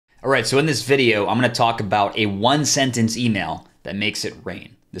All right, so in this video, I'm going to talk about a one sentence email that makes it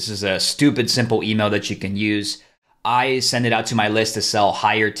rain. This is a stupid, simple email that you can use. I send it out to my list to sell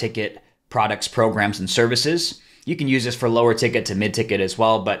higher ticket products, programs, and services. You can use this for lower ticket to mid ticket as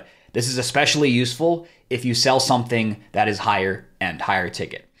well, but this is especially useful if you sell something that is higher and higher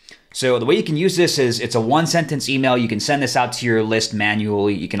ticket. So the way you can use this is it's a one sentence email. You can send this out to your list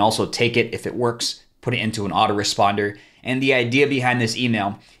manually. You can also take it if it works, put it into an autoresponder. And the idea behind this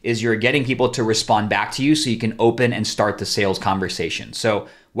email is you're getting people to respond back to you so you can open and start the sales conversation. So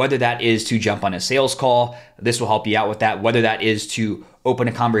whether that is to jump on a sales call, this will help you out with that. Whether that is to open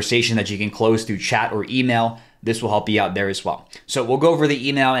a conversation that you can close through chat or email, this will help you out there as well. So we'll go over the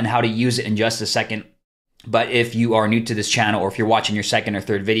email and how to use it in just a second. But if you are new to this channel or if you're watching your second or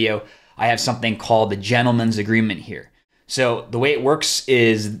third video, I have something called the gentleman's agreement here. So the way it works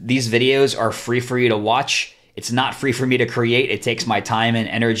is these videos are free for you to watch. It's not free for me to create. It takes my time and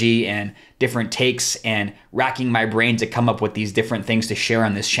energy and different takes and racking my brain to come up with these different things to share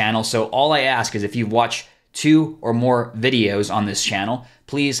on this channel. So all I ask is if you've watched 2 or more videos on this channel,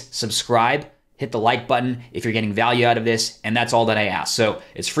 please subscribe, hit the like button if you're getting value out of this, and that's all that I ask. So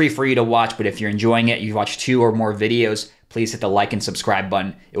it's free for you to watch, but if you're enjoying it, you've watched 2 or more videos, please hit the like and subscribe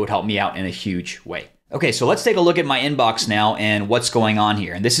button. It would help me out in a huge way. Okay, so let's take a look at my inbox now and what's going on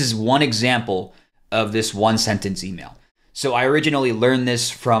here. And this is one example of this one sentence email. So I originally learned this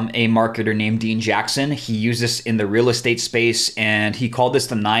from a marketer named Dean Jackson. He used this in the real estate space and he called this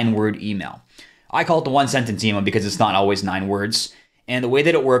the 9-word email. I call it the one sentence email because it's not always 9 words. And the way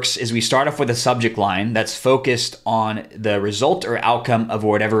that it works is we start off with a subject line that's focused on the result or outcome of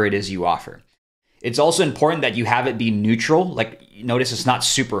whatever it is you offer. It's also important that you have it be neutral. Like, notice it's not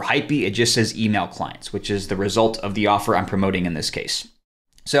super hypey. It just says email clients, which is the result of the offer I'm promoting in this case.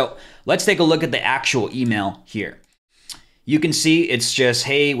 So let's take a look at the actual email here. You can see it's just,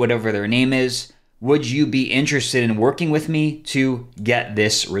 hey, whatever their name is, would you be interested in working with me to get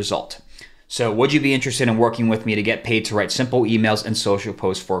this result? So would you be interested in working with me to get paid to write simple emails and social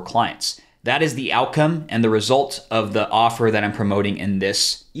posts for clients? That is the outcome and the result of the offer that I'm promoting in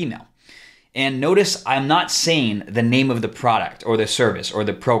this email. And notice I'm not saying the name of the product or the service or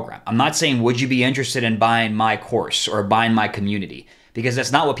the program. I'm not saying, would you be interested in buying my course or buying my community? Because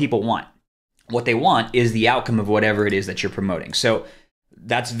that's not what people want. What they want is the outcome of whatever it is that you're promoting. So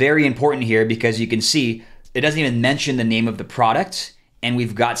that's very important here because you can see it doesn't even mention the name of the product and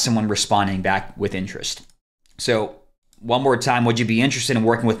we've got someone responding back with interest. So one more time, would you be interested in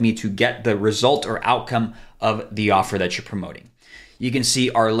working with me to get the result or outcome of the offer that you're promoting? You can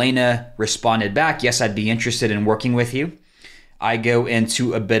see Arlena responded back, yes, I'd be interested in working with you. I go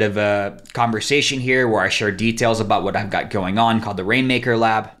into a bit of a conversation here where I share details about what I've got going on called the Rainmaker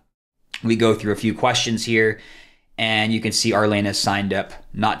Lab. We go through a few questions here and you can see Arlena signed up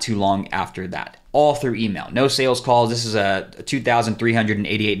not too long after that, all through email. No sales calls. This is a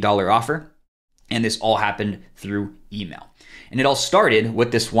 $2,388 offer and this all happened through email. And it all started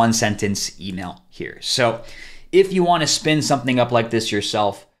with this one sentence email here. So if you want to spin something up like this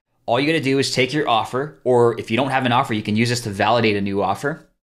yourself, all you got to do is take your offer, or if you don't have an offer, you can use this to validate a new offer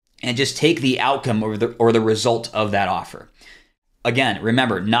and just take the outcome or the result of that offer. Again,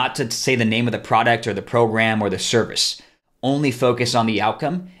 remember not to say the name of the product or the program or the service. Only focus on the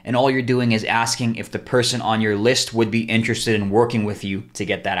outcome, and all you're doing is asking if the person on your list would be interested in working with you to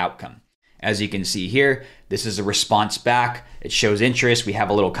get that outcome. As you can see here, this is a response back. It shows interest. We have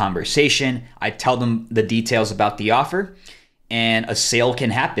a little conversation. I tell them the details about the offer. And a sale can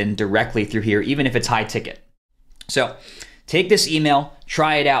happen directly through here, even if it's high ticket. So take this email,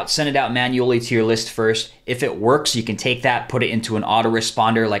 try it out, send it out manually to your list first. If it works, you can take that, put it into an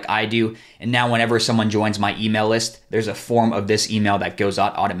autoresponder like I do. And now whenever someone joins my email list, there's a form of this email that goes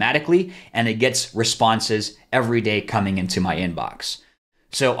out automatically and it gets responses every day coming into my inbox.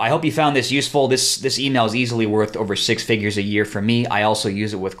 So I hope you found this useful. This email is easily worth over 6 figures a year for me. I also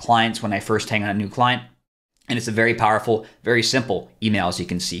use it with clients when I first hang on a new client. And it's a very powerful, very simple email, as you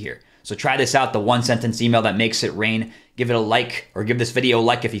can see here. So try this out, the one sentence email that makes it rain. Give it a like or give this video a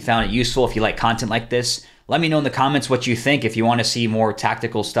like if you found it useful, if you like content like this. Let me know in the comments what you think if you want to see more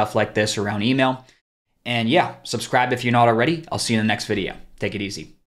tactical stuff like this around email. And yeah, subscribe if you're not already. I'll see you in the next video. Take it easy.